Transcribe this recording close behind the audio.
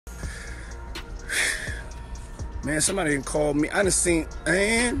Man, somebody done called me. I done seen,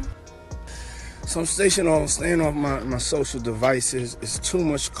 and so I'm staying off my social devices. It's too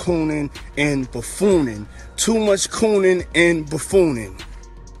much cooning and buffooning. Too much cooning and buffooning.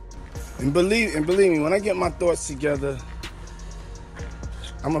 And believe me, when I get my thoughts together,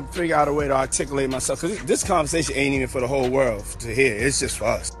 I'm gonna figure out a way to articulate myself. Cause this conversation ain't even for the whole world to hear. It's just for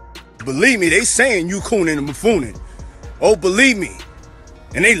us. Believe me, they saying you cooning and buffooning. Oh, believe me.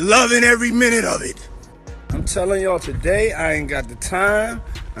 And they loving every minute of it. I'm telling y'all today, I ain't got the time.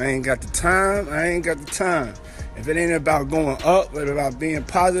 I ain't got the time. If it ain't about going up, but about being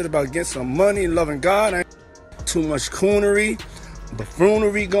positive, about getting some money, loving God, too much coonery,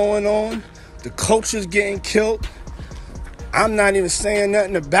 buffoonery going on. The culture's getting killed. I'm not even saying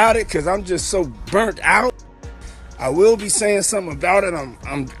nothing about it because I'm just so burnt out. I will be saying something about it.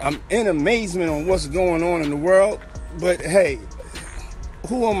 I'm in amazement on what's going on in the world. But hey,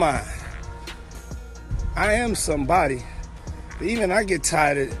 who am I? I am somebody. But even I get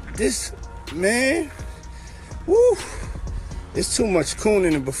tired of this, man. Woo! It's too much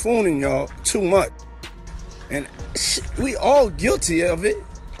cooning and buffooning, y'all. Too much. And we all guilty of it.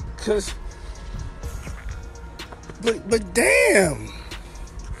 But damn,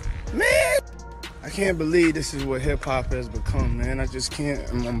 man. I can't believe this is what hip hop has become, man. I just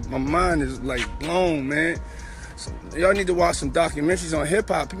can't. My mind is like blown, man. So y'all need to watch some documentaries on hip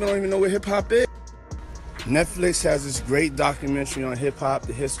hop. People don't even know what hip hop is. Netflix has this great documentary on hip hop,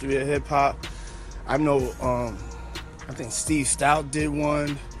 the history of hip hop. I know, I think Steve Stout did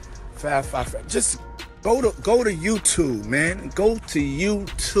one. Fab Five. Just go to YouTube, man. Go to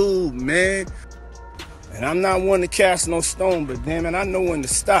YouTube, man. And I'm not one to cast no stone, but damn it, I know when to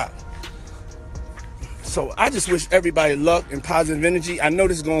stop. So I just wish everybody luck and positive energy. I know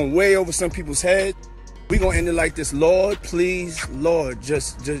this is going way over some people's heads. We're going to end it like this. Lord, please, Lord,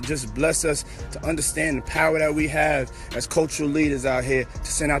 just bless us to understand the power that we have as cultural leaders out here to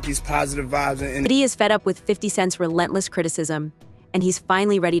send out these positive vibes. Diddy is fed up with 50 Cent's relentless criticism, and he's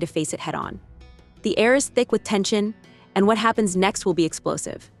finally ready to face it head on. The air is thick with tension, and what happens next will be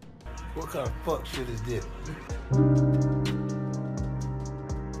explosive. What kind of fuck shit is this?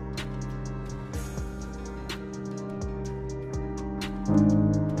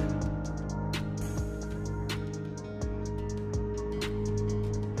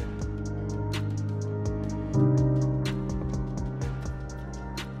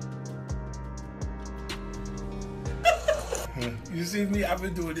 You see me? I've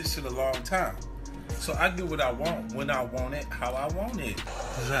been doing this shit a long time. So I do what I want, when I want it, how I want it.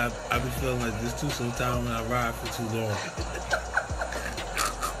 Cause I be feeling like this too sometimes when I ride for too long.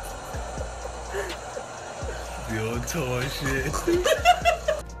 Be on tour and shit.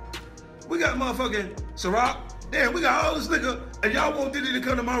 We got motherfucking Ciroc. Damn, we got all this liquor, and y'all want Diddy to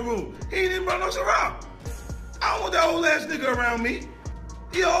come to my room. He ain't even brought no Ciroc. I don't want that old ass nigga around me.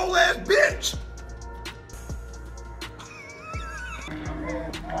 He an old ass bitch.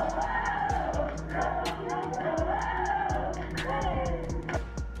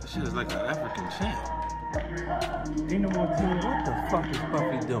 Shit is like an African chant. Ain't no more team. What the fuck is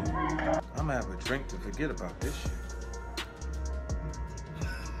Puffy doing? I'm gonna have a drink to forget about this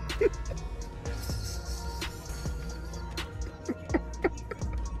shit.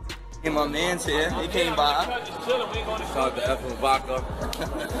 And my man's here. He came by. Shout out to F and Vodka.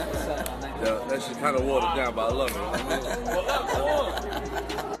 Yeah, that shit kind of watered down, but I love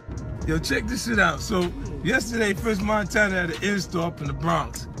it. Yo, check this shit out. So, yesterday, First Montana at an in-store up in the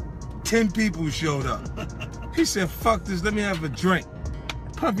Bronx. 10 people showed up. He said, fuck this, let me have a drink.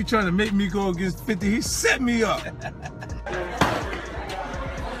 Puffy trying to make me go against 50. He set me up.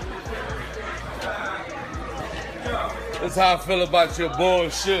 That's how I feel about your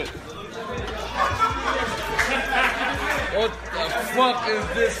bullshit. What the fuck is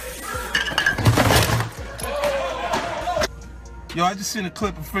this? Yo, I just seen a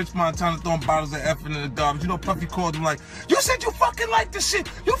clip of French Montana throwing bottles of effing in the garbage. You know, Puffy called him like, you said you fucking like this shit.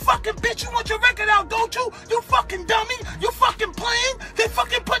 You fucking bitch, you want your record out, don't you? You fucking dummy. You fucking playing. They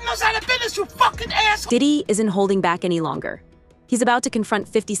fucking putting us out of business, you fucking asshole. Diddy isn't holding back any longer. He's about to confront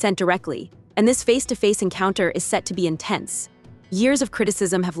 50 Cent directly, and this face-to-face encounter is set to be intense. Years of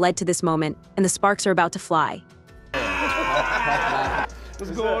criticism have led to this moment, and the sparks are about to fly.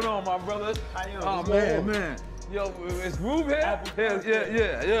 What's going on, my brother? Oh, man. Yo, it's Groove here?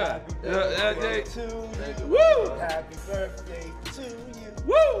 Yeah. Happy birthday to you. Woo! Happy birthday to you.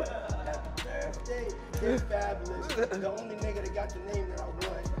 Woo! Happy birthday. It's fabulous. The only nigga that got the name that I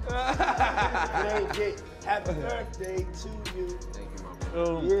want. It ain't Jay. Happy birthday to you. Thank you, my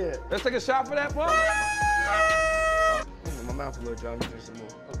brother. Yeah. Let's take a shot for that, bro. My mouth a little dry. Let me drink some more.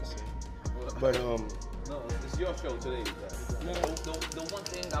 Okay. But No, it's your show today. The one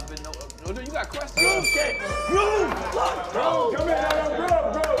thing I've been no, you got questions. Groove, come here,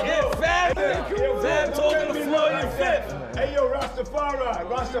 Yeah, Fab talking to Floyd and Fifth. Hey, yo, Rastafari.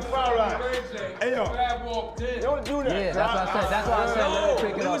 Hey, yo. Don't do that. Yeah, that's why I said let me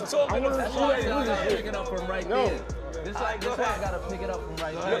pick it up. That's why I gotta pick it up from right there. This why I gotta pick it up from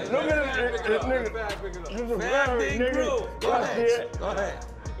right there. Look at this nigga. This is a very nigga. Go ahead.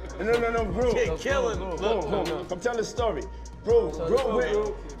 No, Groove. Kill him. Look. Come tell the story. Groove,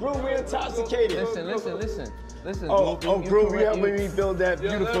 we intoxicated. Listen. Groove, you helping me build that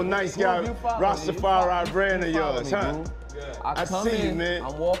beautiful, nice guy, Rastafari brand of yours, huh? I come see you, in, man.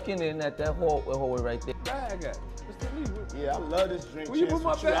 I'm walking in at that hallway right there. Bag at. Yeah, I love this drink. Where you put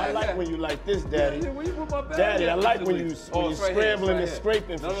my bag I like at? when you like this, Daddy. Yeah, where you put my bag Daddy, at? I like when you scrambling and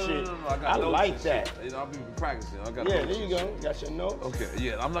scraping for No, shit. I I like that. I'll be practicing. Yeah, there you go. Got your notes. Okay,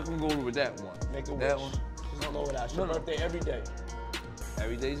 yeah, I'm not gonna go over with that one. Make a that wish. one. Just don't know what It's your birthday every day.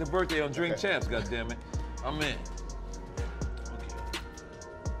 Every day's a birthday on Drink Champs, goddammit. I'm in.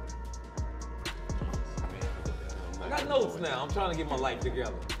 I got notes now. I'm trying to get my life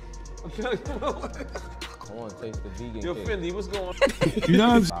together. I want to taste the vegan Yo, cake. Fendi, what's going on? You know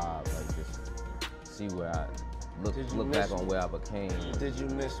what I'm saying? Like just see where I look back on where I became. Did you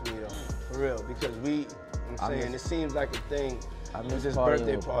miss me though? For real, because it seems like a thing. I It's miss this partying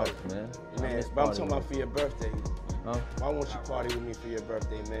birthday with party, Puff, man. Man, but I'm talking about for your birthday. Huh? Why won't you party with me for your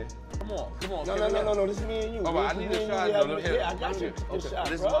birthday, man? Come on. No, this is me and you. All right, I need a shot. Yeah, I got you. Okay. Shot,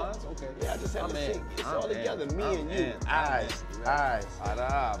 This bro. mine? Okay. Yeah, I just have to think. It's all together, me I'm and you. in. Eyes. Let's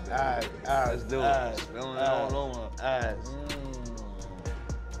do it. Spilling it all over. Eyes.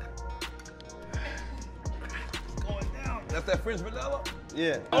 Going down. That's that French vanilla?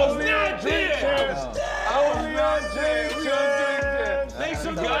 Yeah. Only on Drink Champs. Only on Drink Champs. Make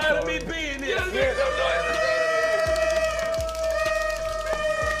some guy to be being here.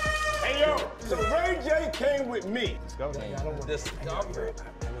 Hey, yo, so Ray J came with me. Discover.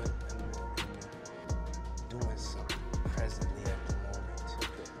 Doing something presently at the moment,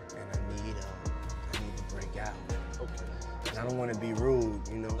 and I need to break out. Okay. And I don't want to be rude,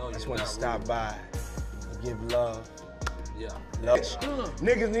 you know. I just want to stop by and give love. Yeah. Love.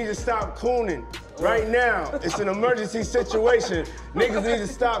 Niggas need to stop cooning right now. It's an emergency situation. Niggas need to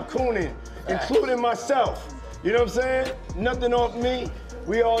stop cooning, including myself. You know what I'm saying? Nothing off me.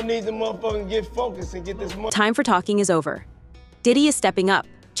 We all need to motherfucking get focused and get this money. Time for talking is over. Diddy is stepping up,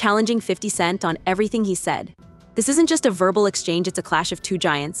 challenging 50 Cent on everything he said. This isn't just a verbal exchange, it's a clash of two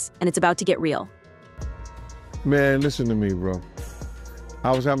giants, and it's about to get real. Man, listen to me, bro.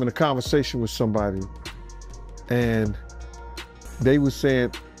 I was having a conversation with somebody, and they were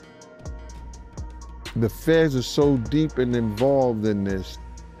saying the feds are so deep and involved in this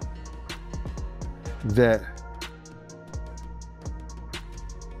that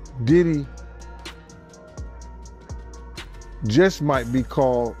Diddy just might be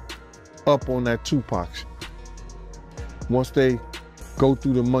called up on that Tupac shit once they go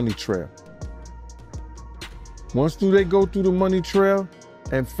through the money trail. Once they go through the money trail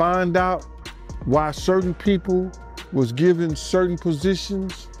and find out why certain people was given certain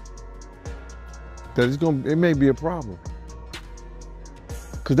positions, that it may be a problem.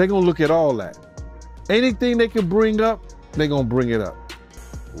 Because they're gonna look at all that. Anything they can bring up, they're gonna bring it up.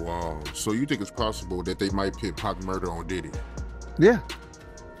 Wow, so you think it's possible that they might pit Pac murder on Diddy? Yeah.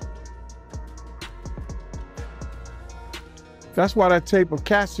 That's why that tape of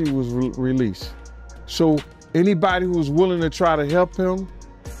Cassie was released. So anybody who was willing to try to help him,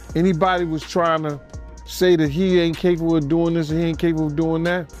 anybody was trying to say that he ain't capable of doing this and he ain't capable of doing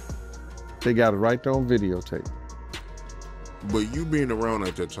that, they got it right there on videotape. But you being around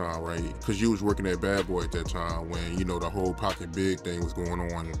at that time, right? Because you was working at Bad Boy at that time when, you know, the whole Pac and Big thing was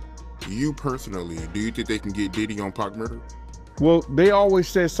going on. You personally, do you think they can get Diddy on Pac murder? Well, they always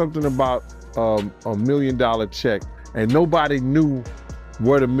said something about $1 million check, and nobody knew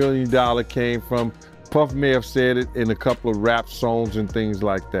where the $1 million came from. Puff may have said it in a couple of rap songs and things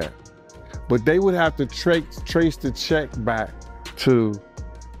like that. But they would have to trace the check back to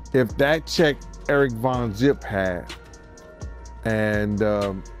if that check Eric Von Zip had. And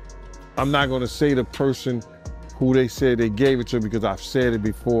I'm not gonna say the person who they said they gave it to because I've said it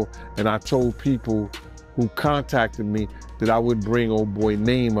before, and I told people who contacted me that I would bring old boy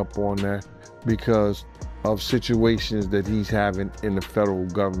name up on there because of situations that he's having in the federal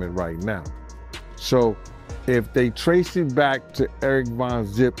government right now. So if they trace it back to Eric Von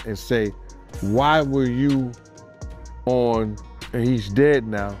Zip and say, why were you on, and he's dead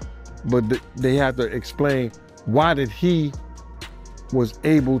now, but they have to explain why did he was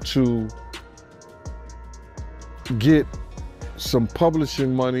able to get some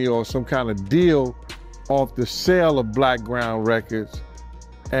publishing money or some kind of deal off the sale of Blackground Records,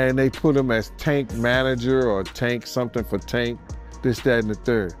 and they put him as Tank manager or Tank something for Tank, this, that, and the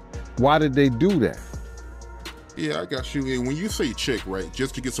third. Why did they do that? Yeah, I got you. And when you say check, right,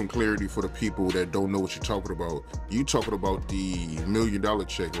 just to get some clarity for the people that don't know what you're talking about, you talking about the $1 million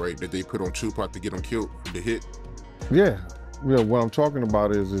check, right, that they put on Tupac to get him killed, the hit? Yeah. What I'm talking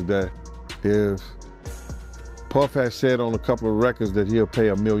about is that if Puff has said on a couple of records that he'll pay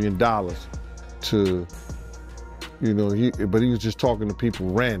 $1 million to, you know, but he was just talking to people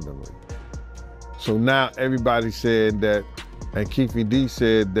randomly. So now everybody said that, and Keefy D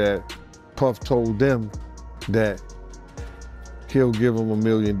said that Puff told them that he'll give them $1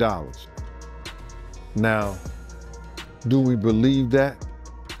 million. Now, do we believe that?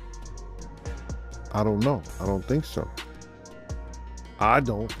 I don't know. I don't think so. I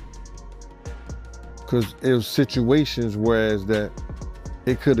don't. Because it was situations whereas that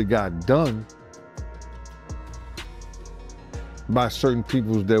it could have got done by certain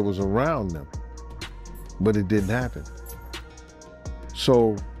people that was around them, but it didn't happen.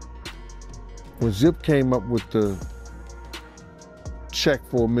 So when Zip came up with the check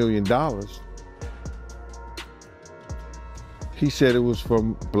for $1 million, he said it was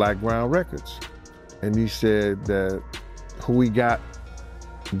from Blackground Records. And he said that who he got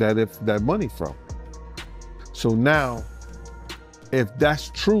that money from. So now, if that's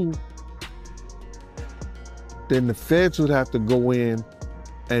true, then the feds would have to go in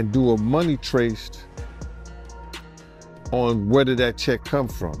and do a money trace on where did that check come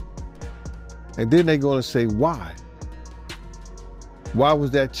from. And then they're gonna say, why? Why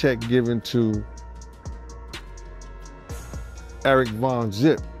was that check given to Eric Von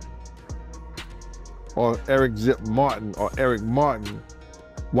Zip or Eric Zip Martin or Eric Martin?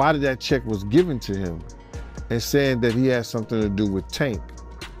 Why did that check was given to him? And saying that he had something to do with Tank.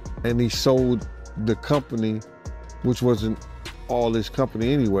 And he sold the company, which wasn't all his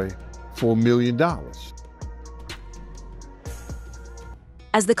company anyway, for $1 million.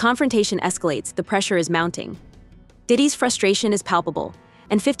 As the confrontation escalates, the pressure is mounting. Diddy's frustration is palpable,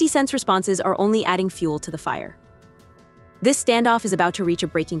 and 50 Cent's responses are only adding fuel to the fire. This standoff is about to reach a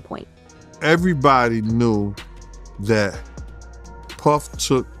breaking point. Everybody knew that Puff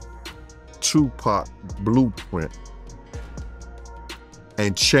took Tupac blueprint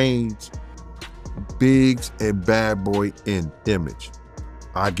and changed Biggs and Bad Boy in image.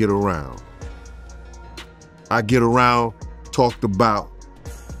 I Get Around talked about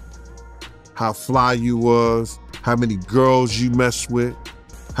how fly you was, how many girls you mess with,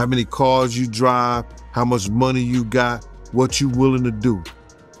 how many cars you drive, how much money you got, what you willing to do.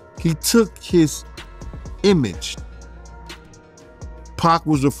 He took his image. Pac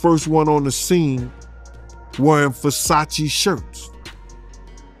was the first one on the scene wearing Versace shirts.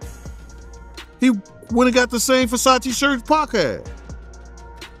 He went and got the same Versace shirts Pac had.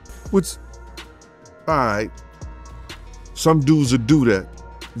 Which, all right, some dudes would do that.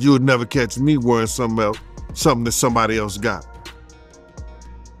 You would never catch me wearing something else, something that somebody else got.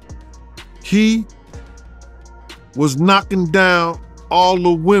 He was knocking down all the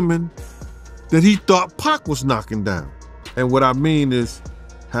women that he thought Pac was knocking down. And what I mean is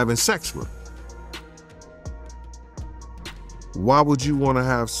having sex with. Why would you want to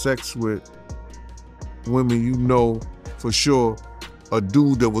have sex with women you know for sure a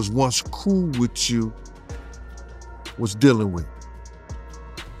dude that was once cool with you was dealing with?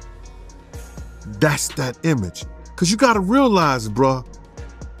 That's that image. Because you got to realize, bruh,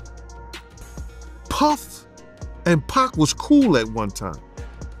 Puff and Pac was cool at one time.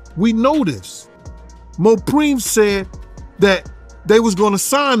 We know this. Mopreme said that they was going to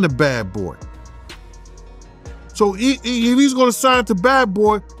sign the Bad Boy. So if he's going to sign to Bad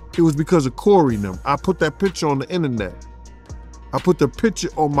Boy, it was because of Corey and them. I put that picture on the internet. I put the picture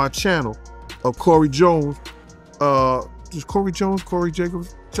on my channel of Corey Jones. Is Corey Jones, Corey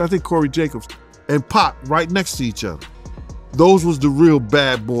Jacobs? I think Corey Jacobs and Pac right next to each other. Those was the real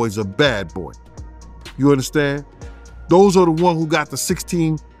bad boys of Bad Boy. You understand? Those are the ones who got the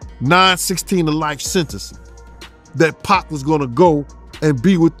 16 to life sentences. That Pac was gonna go and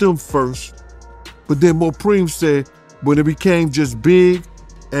be with them first. But then Mopreme said, when it became just Big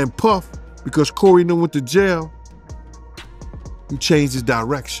and Puff, because Corey and them went to jail, he changed his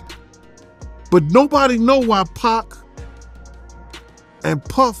direction. But nobody know why Pac and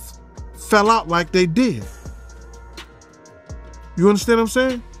Puff fell out like they did. You understand what I'm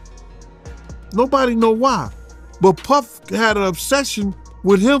saying? Nobody know why. But Puff had an obsession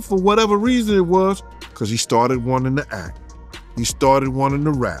with him for whatever reason it was, because he started wanting to act. He started wanting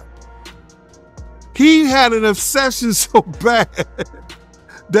to rap. He had an obsession so bad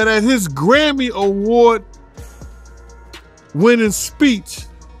that at his Grammy Award winning speech,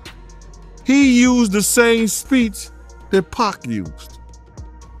 he used the same speech that Pac used.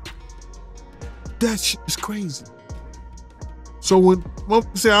 That shit is crazy. So when I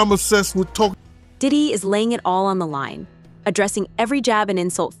say I'm obsessed with talking, Diddy is laying it all on the line, addressing every jab and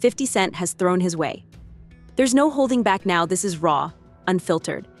insult 50 Cent has thrown his way. There's no holding back now. This is raw,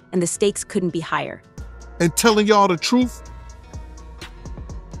 unfiltered, and the stakes couldn't be higher. And telling y'all the truth,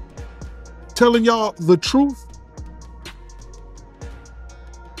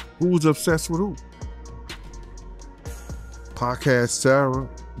 who's obsessed with who? Pac had Sarah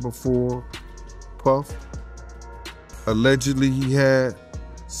before Puff. Allegedly, he had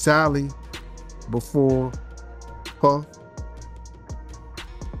Sally before Puff.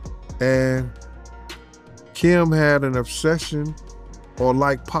 And Kim had an obsession or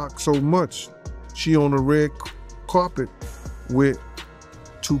liked Pac so much, she on the red carpet with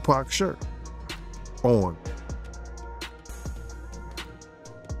Tupac shirt on.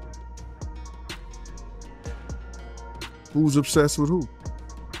 Who's obsessed with who?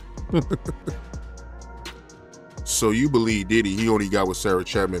 So you believe Diddy, he only got with Sarah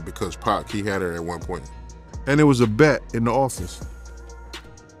Chapman because Pac, he had her at one point. And it was a bet in the office.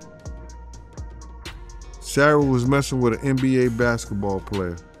 Sarah was messing with an NBA basketball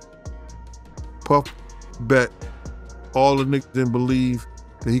player. Puff bet all the niggas didn't believe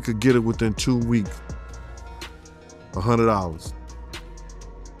that he could get it within 2 weeks. $100.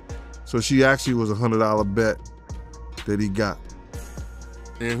 So she actually was a $100 bet that he got.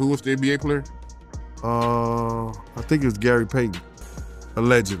 And who was the NBA player? I think it was Gary Payton,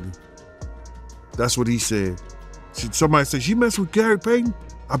 allegedly. That's what he said. Somebody said, she messed with Gary Payton?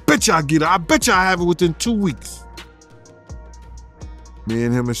 I bet you I get it. I bet you I have it within 2 weeks. Me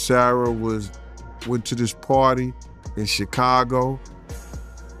and him and Sarah went to this party in Chicago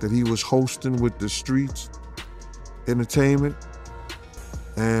that he was hosting with the Streets Entertainment.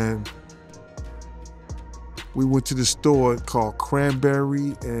 And we went to the store called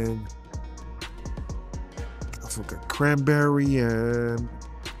Cranberry and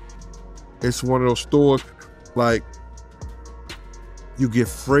it's one of those stores like you get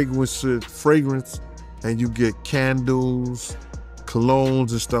fragrance and you get candles,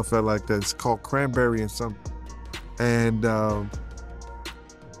 colognes and stuff like that. It's called Cranberry and something. And from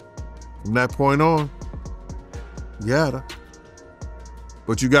that point on, you had her.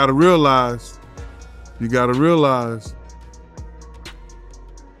 But you gotta realize,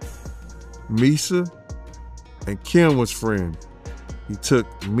 Misa and Kim was friends.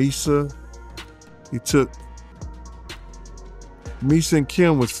 Misa and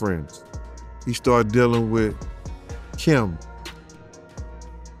Kim was friends. He started dealing with Kim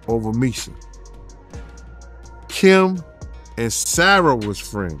over Misa. Kim and Sarah was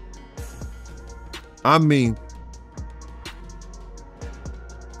friends. I mean,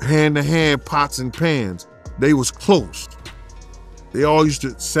 hand to hand, pots and pans. They was close. They all used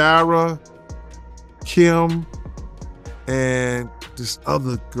to, Sarah, Kim, and this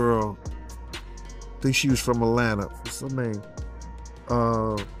other girl, I think she was from Atlanta. What's her name?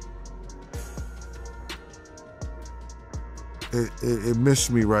 It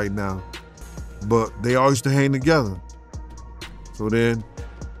missed me right now. But they all used to hang together. So then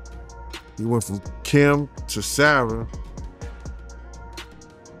he went from Kim to Sarah.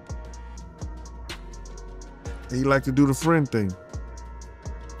 And he liked to do the friend thing.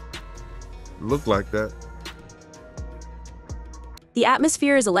 Looked like that. The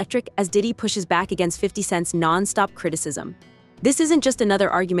atmosphere is electric as Diddy pushes back against 50 Cent's non-stop criticism. This isn't just another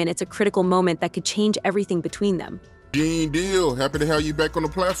argument, it's a critical moment that could change everything between them. Gene Deal, happy to have you back on the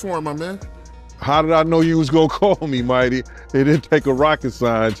platform, my man. How did I know you was gonna call me, Mighty? It didn't take a rocket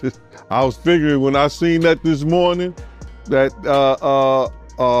scientist. I was figuring when I seen that this morning, that,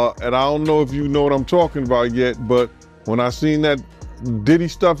 and I don't know if you know what I'm talking about yet, but when I seen that Diddy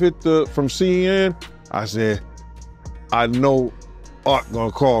stuff hit from CNN, I said, I know Art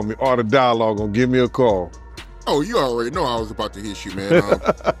gonna call me, Art of Dialogue gonna give me a call. Oh, you already know I was about to hit you, man.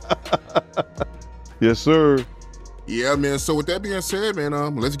 Yes, sir. Yeah, man. So with that being said, man,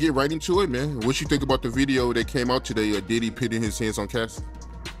 let's get right into it, man. What you think about the video that came out today of Diddy pitting his hands on Cassie?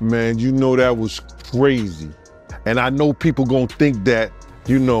 Man, you know that was crazy. And I know people gonna think that,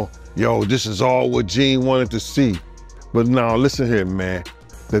 you know, yo, this is all what Gene wanted to see. But now, listen here, man.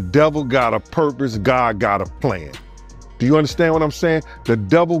 The devil got a purpose, God got a plan. Do you understand what I'm saying? The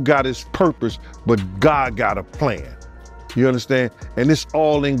devil got his purpose, but God got a plan. You understand? And it's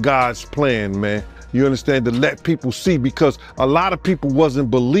all in God's plan, man. You understand? To let people see, because a lot of people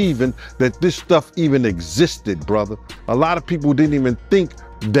wasn't believing that this stuff even existed, brother. A lot of people didn't even think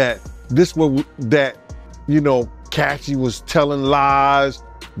that Cassie was telling lies,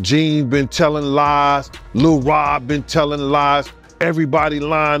 Gene been telling lies, Lil Rob been telling lies, everybody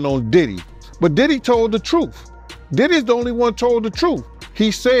lying on Diddy. But Diddy told the truth. Diddy's the only one told the truth.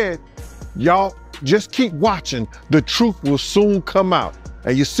 He said, y'all just keep watching, the truth will soon come out.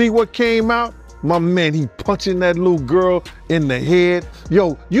 And you see what came out? My man, he punching that little girl in the head.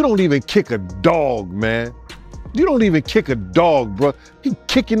 Yo, you don't even kick a dog, man. You don't even kick a dog, bro. He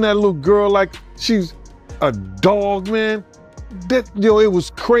kicking that little girl like she's a dog, man. It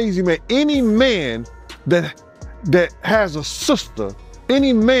was crazy, man. Any man that has a sister,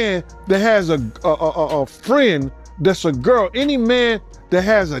 any man that has a friend that's a girl, any man that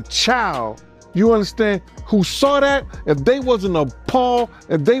has a child, you understand, who saw that, if they wasn't appalled,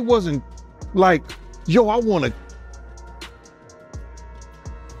 if they wasn't like, yo, I want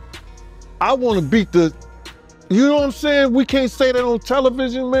to beat the, you know what I'm saying? We can't say that on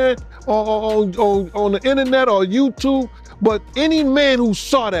television, man, or on the internet or YouTube, but any man who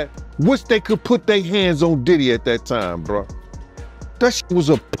saw that, wish they could put their hands on Diddy at that time, bro. That shit was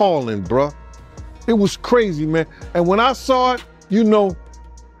appalling, bro. It was crazy, man. And when I saw it, you know,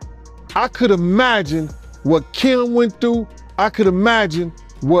 I could imagine what Kim went through. I could imagine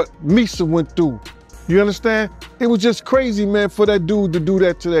what Misa went through. You understand? It was just crazy, man, for that dude to do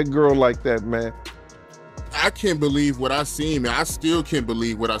that to that girl like that, man. I can't believe what I seen, man. I still can't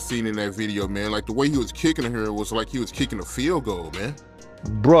believe what I seen in that video, man. Like the way he was kicking her was like he was kicking a field goal, man.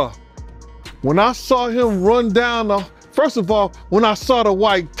 Bruh, when I saw him run down first of all, when I saw the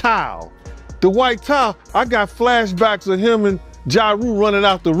white towel, I got flashbacks of him and Ja Rule running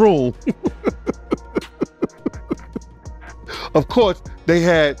out the room. Of course, they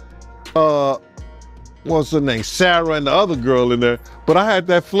had, what's her name, Sarah and the other girl in there, but I had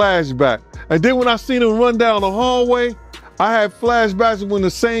that flashback. And then when I seen him run down the hallway, I had flashbacks when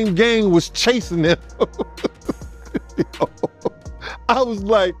the same gang was chasing him. I was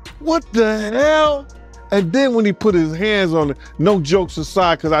like, what the hell? And then when he put his hands on it, no jokes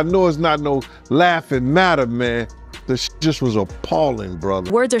aside, because I know it's not no laughing matter, man. The shit just was appalling,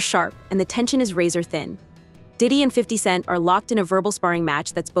 brother. Words are sharp, and the tension is razor thin. Diddy and 50 Cent are locked in a verbal sparring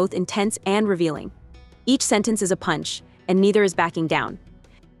match that's both intense and revealing. Each sentence is a punch, and neither is backing down.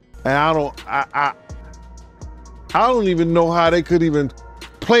 And I don't even know how they could even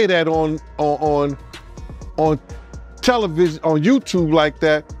play that on television, on YouTube like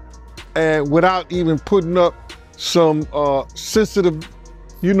that, and without even putting up some sensitive,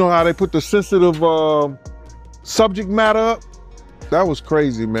 you know how they put the sensitive subject matter up? That was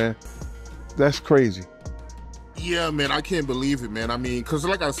crazy, man. That's crazy. Yeah, man, I can't believe it, man. I mean, because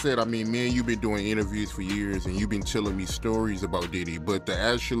like I said, I mean, man, you've been doing interviews for years and you've been telling me stories about Diddy, but to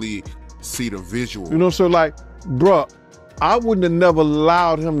actually see the visual. You know, so like, bruh, I wouldn't have never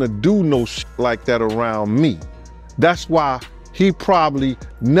allowed him to do no shit like that around me. That's why he probably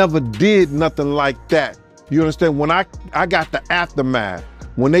never did nothing like that. You understand? When I got the aftermath,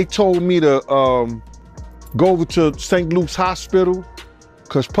 when they told me to go over to St. Luke's Hospital,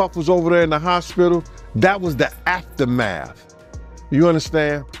 because Puff was over there in the hospital, that was the aftermath. You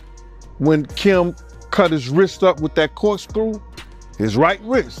understand? When Kim cut his wrist up with that corkscrew, his right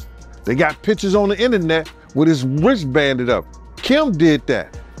wrist. They got pictures on the internet with his wrist banded up. Kim did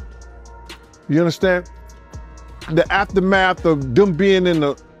that. You understand? The aftermath of them being in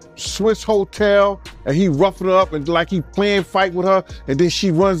the Swiss hotel and he roughing her up and like he playing fight with her, and then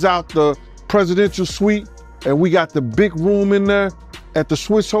she runs out the presidential suite and we got the big room in there at the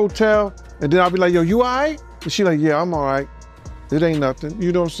Swiss hotel, and then I'll be like, yo, you all right? And she like, yeah, I'm all right. It ain't nothing.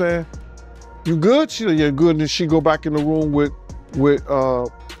 You know what I'm saying? You good? She like, yeah, good. And then she go back in the room with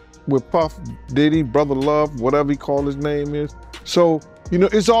Puff, Diddy, Brother Love, whatever he call his name is. So, you know,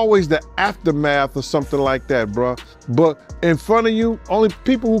 it's always the aftermath or something like that, bro. But in front of you, only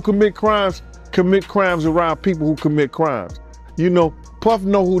people who commit crimes around people who commit crimes. You know, Puff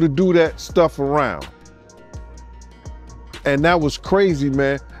know who to do that stuff around. And that was crazy,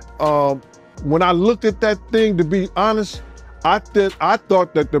 man. When I looked at that thing, to be honest, I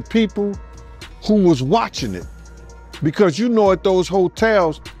thought that the people who was watching it, because you know at those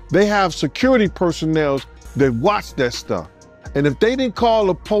hotels, they have security personnel that watch that stuff. And if they didn't call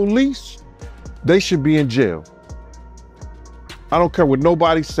the police, they should be in jail. I don't care what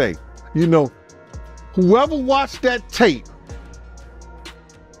nobody say. You know, whoever watched that tape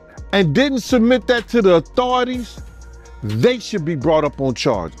and didn't submit that to the authorities, they should be brought up on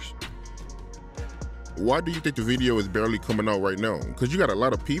charges. why do you think the video is barely coming out right now? Because you got a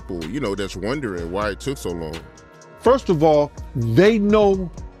lot of people, you know, that's wondering why it took so long. First of all, they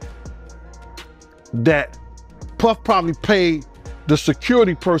know that Puff probably paid the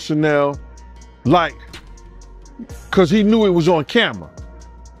security personnel, like, because he knew it was on camera.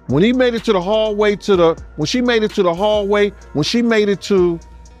 When he made it to the hallway, when she made it to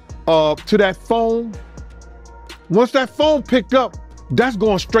that phone, once that phone picked up, that's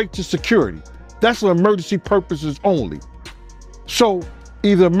going straight to security. That's for emergency purposes only. So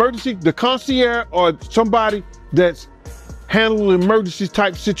either the concierge or somebody that's handling emergency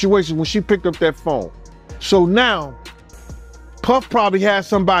type situations when she picked up that phone. So now, Puff probably had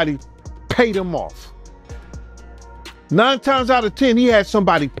somebody pay them off. 9 times out of 10, he had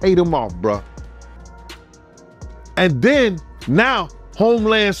somebody pay them off, bruh. And then now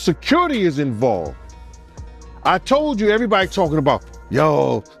Homeland Security is involved. I told you, everybody talking about,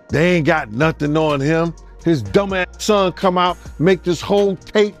 yo, they ain't got nothing on him. His dumbass son come out, make this whole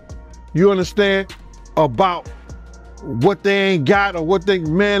tape, you understand, about what they ain't got or what they,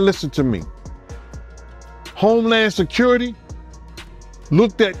 man, listen to me. Homeland Security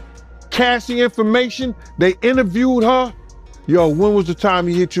looked at Cassie information. They interviewed her. Yo, when was the time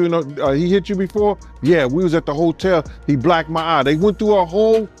he hit you? He hit you before? Yeah, we was at the hotel. He blacked my eye. They went through a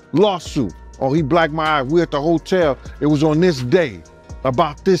whole lawsuit. Oh, he blacked my eye. We at the hotel. It was on this day,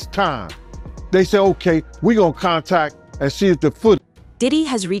 about this time. They said, okay, we gonna contact and see if the footage. Diddy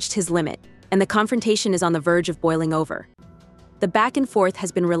has reached his limit, and the confrontation is on the verge of boiling over. The back and forth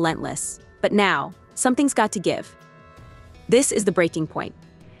has been relentless, but now, something's got to give. This is the breaking point.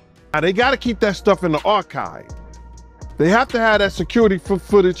 Now, they gotta keep that stuff in the archive. They have to have that security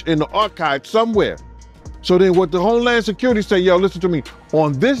footage in the archive somewhere. So then what the Homeland Security say, yo, listen to me,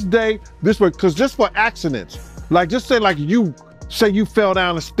 on this day, this way, because just for accidents, like just say like you fell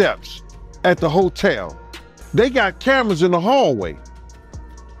down the steps at the hotel. They got cameras in the hallway.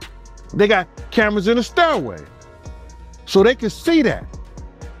 They got cameras in the stairway. So they can see that.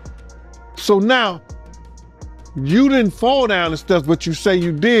 So now, you didn't fall down the steps, but you say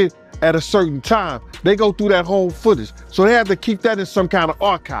you did at a certain time. They go through that whole footage. So they have to keep that in some kind of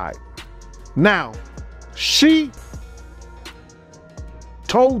archive. Now, she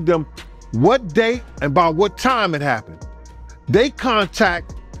told them what date and by what time it happened. They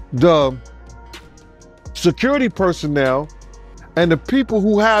contact the security personnel and the people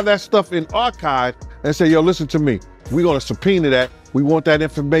who have that stuff in archive and say, yo, listen to me. We're gonna subpoena that. We want that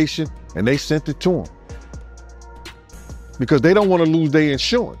information. And they sent it to them. Because they don't want to lose their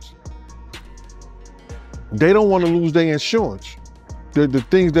insurance. They don't want to lose their insurance. The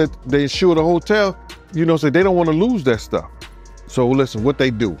things that they insure the hotel, you know, so they don't want to lose that stuff. So listen, what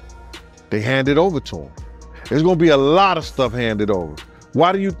they do, they hand it over to them. There's going to be a lot of stuff handed over.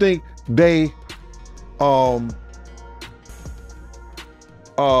 Why do you think they got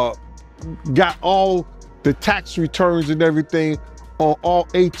all the tax returns and everything on all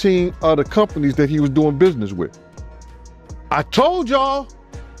 18 other companies that he was doing business with? I told y'all,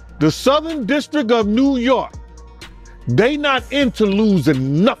 the Southern District of New York, they not into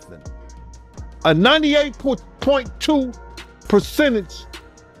losing nothing. A 98.2%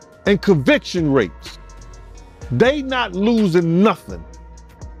 in conviction rates. They not losing nothing.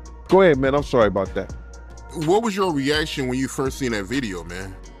 Go ahead, man, I'm sorry about that. What was your reaction when you first seen that video,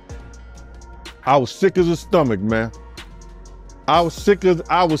 man? I was sick as a stomach, man. I was sick in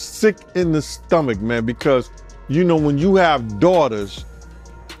the stomach, man, because you know, when you have daughters,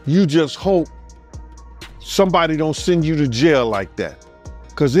 you just hope somebody don't send you to jail like that.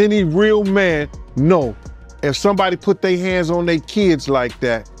 Because any real man know if somebody put their hands on their kids like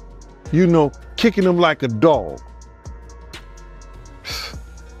that, you know, kicking them like a dog.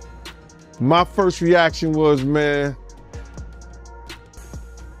 My first reaction was, man,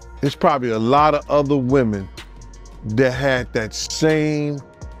 there's probably a lot of other women that had that same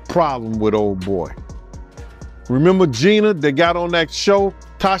problem with old boy. Remember Gina that got on that show,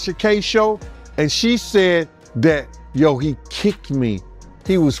 Tasha K show? And she said that, yo, he kicked me.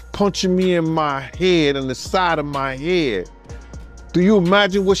 He was punching me in my head, on the side of my head. Do you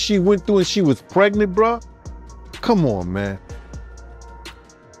imagine what she went through and she was pregnant, bruh? Come on, man.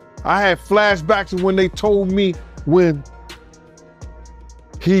 I had flashbacks of when they told me when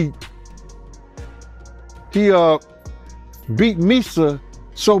he beat Misa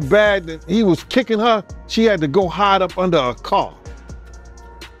so bad that he was kicking her, she had to go hide up under a car.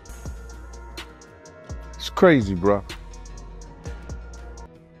 It's crazy, bro.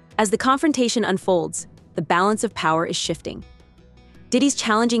 As the confrontation unfolds, the balance of power is shifting. Diddy's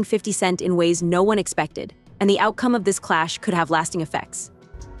challenging 50 Cent in ways no one expected, and the outcome of this clash could have lasting effects.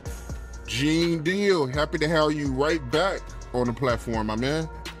 Gene Deal, happy to have you right back on the platform, my man.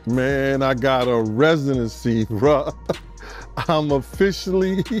 Man, I got a residency, bruh. I'm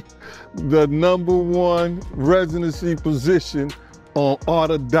officially the #1 residency position on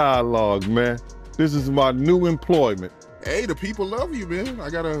Art of Dialogue, man. This is my new employment. Hey, the people love you, man. I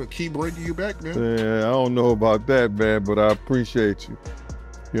gotta keep bringing you back, man. Yeah, I don't know about that, man, but I appreciate you.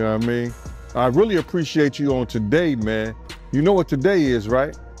 You know what I mean? I really appreciate you on today, man. You know what today is,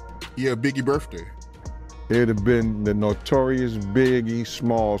 right? Yeah, Biggie birthday. It'd have been the notorious Biggie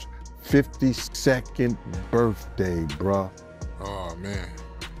Smalls' 52nd birthday, bruh. Oh, man.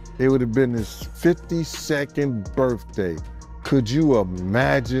 It would have been his 52nd birthday. Could you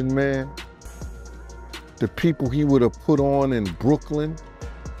imagine, man? The people he would have put on in Brooklyn,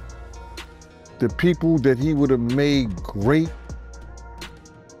 the people that he would have made great.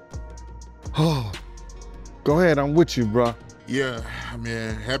 Oh, go ahead, I'm with you, bruh. Yeah,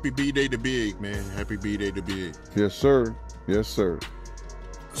 man, happy B-Day to Big, man. Happy B-Day to Big. Yes, sir. Yes, sir.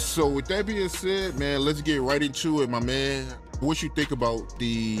 So with that being said, man, let's get right into it, my man. What you think about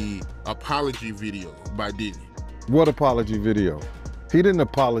the apology video by Diddy? What apology video? He didn't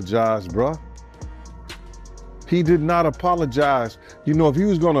apologize, bruh. He did not apologize. You know, if he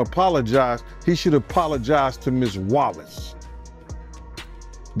was gonna apologize, he should apologize to Miss Wallace.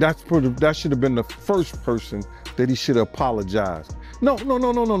 That should have been the first person that he should apologize. No.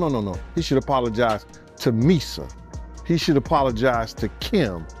 He should apologize to Misa. He should apologize to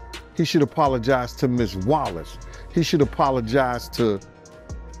Kim. He should apologize to Miss Wallace. He should apologize to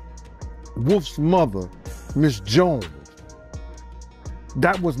Wolf's mother, Miss Jones.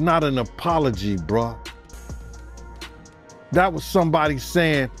 That was not an apology, bruh. That was somebody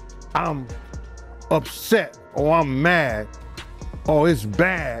saying, I'm upset, or I'm mad, or it's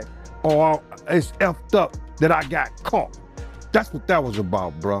bad, or it's effed up that I got caught. That's what that was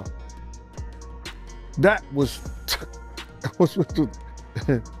about, bruh. That was,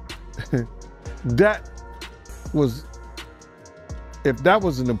 that was, if that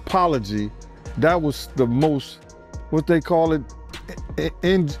was an apology, that was the most, what they call it,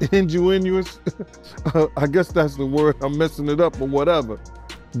 ingenuous. I guess that's the word. I'm messing it up or whatever.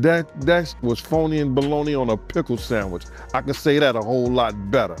 That was phony and baloney on a pickle sandwich. I could say that a whole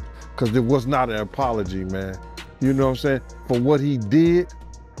lot better because it was not an apology, man. You know what I'm saying? For what he did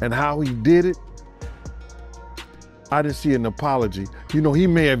and how he did it, I didn't see an apology. You know, he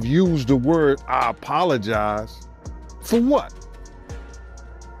may have used the word, I apologize. For what?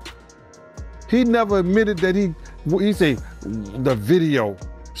 He never admitted that he say the video.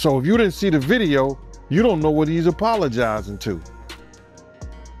 So if you didn't see the video, you don't know what he's apologizing to.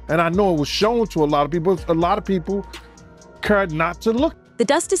 And I know it was shown to a lot of people. A lot of people cared not to look. The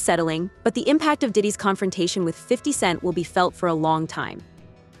dust is settling, but the impact of Diddy's confrontation with 50 Cent will be felt for a long time.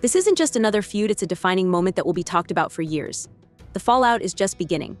 This isn't just another feud, it's a defining moment that will be talked about for years. The fallout is just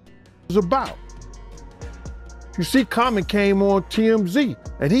beginning. It was about. You see, Common came on TMZ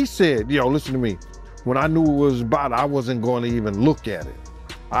and he said, yo, listen to me. When I knew it was about, I wasn't going to even look at it.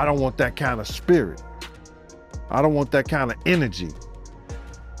 I don't want that kind of spirit. I don't want that kind of energy.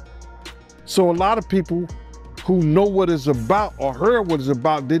 So a lot of people who know what it's about or heard what it's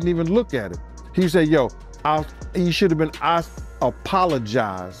about didn't even look at it. He said, yo, he should have been, I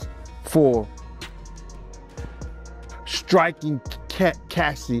apologize for striking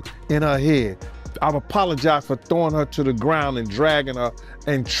Cassie in her head. I've apologized for throwing her to the ground and dragging her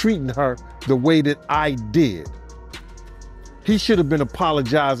and treating her the way that I did. He should have been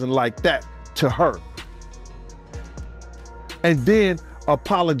apologizing like that to her. And then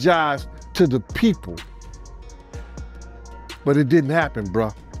apologize to the people. But it didn't happen,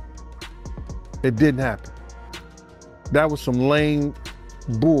 bruh. It didn't happen. That was some lame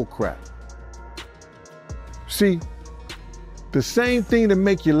bull crap. See, the same thing that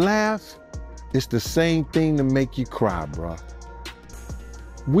make you laugh, it's the same thing to make you cry, bruh.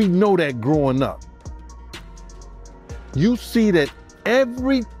 We know that growing up. You see that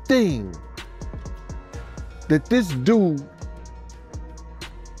everything that this dude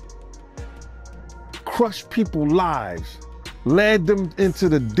crushed people's lives, led them into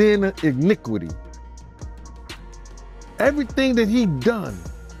the den of iniquity. Everything that he done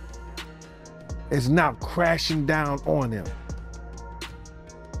is now crashing down on him.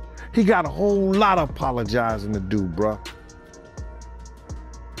 He got a whole lot of apologizing to do, bruh.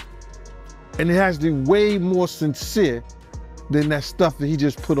 And it has to be way more sincere than that stuff that he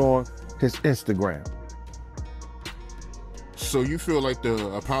just put on his Instagram. So you feel like the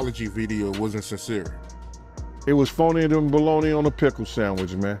apology video wasn't sincere? It was phony and baloney on a pickle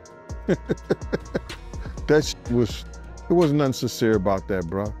sandwich, man. It wasn't nothing sincere about that,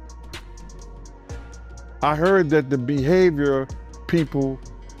 bro. I heard that the behavior people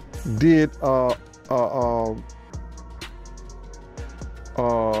did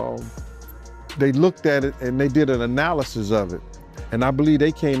they looked at it and they did an analysis of it. And I believe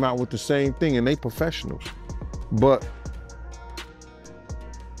they came out with the same thing, and they professionals. But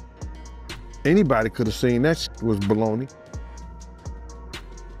anybody could have seen that was baloney.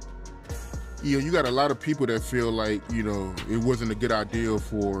 You know, you got a lot of people that feel like, you know, it wasn't a good idea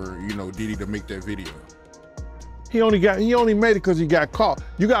for, you know, Diddy to make that video. He only made it because he got caught.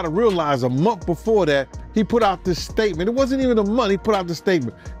 You got to realize a month before that, he put out this statement. It wasn't even a month, he put out the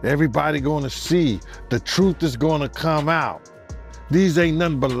statement. Everybody gonna see, the truth is gonna come out. These ain't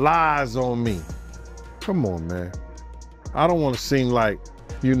nothing but lies on me. Come on, man. I don't want to seem like,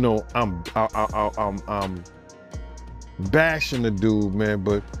 you know, I'm bashing the dude, man,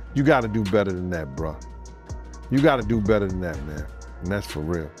 but you got to do better than that, bro. You got to do better than that, man. And that's for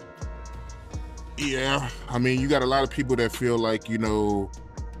real. Yeah, I mean, you got a lot of people that feel like, you know,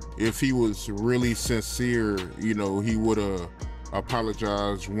 if he was really sincere, you know, he would have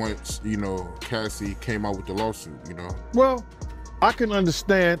apologized once, you know, Cassie came out with the lawsuit, you know? Well, I can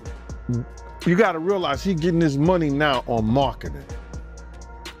understand. You got to realize he's getting his money now on marketing.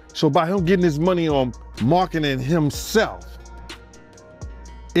 So by him getting his money on marketing himself,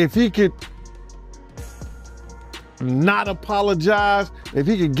 if he could not apologize, if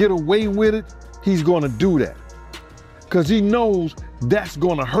he could get away with it, he's going to do that. Because he knows that's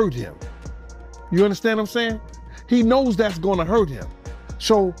going to hurt him. You understand what I'm saying? He knows that's going to hurt him.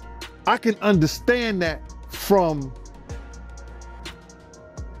 So I can understand that from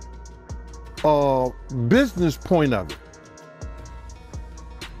a business point of it.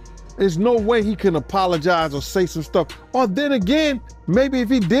 There's no way he can apologize or say some stuff. Or then again, maybe if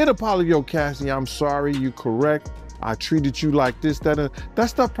he did apologize, yo, Cassie, I'm sorry, you correct. I treated you like this, that, and that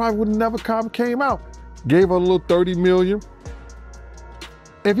stuff probably would have never came out. Gave her a little 30 million.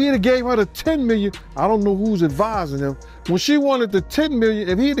 If he'd have gave her the 10 million, I don't know who's advising him. When she wanted the 10 million,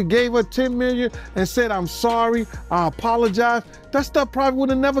 if he'd have gave her 10 million and said, I'm sorry, I apologize, that stuff probably would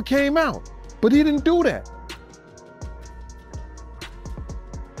have never came out. But he didn't do that.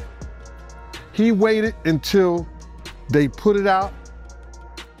 He waited until they put it out.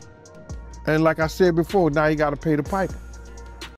 And like I said before, now he got to pay the piper.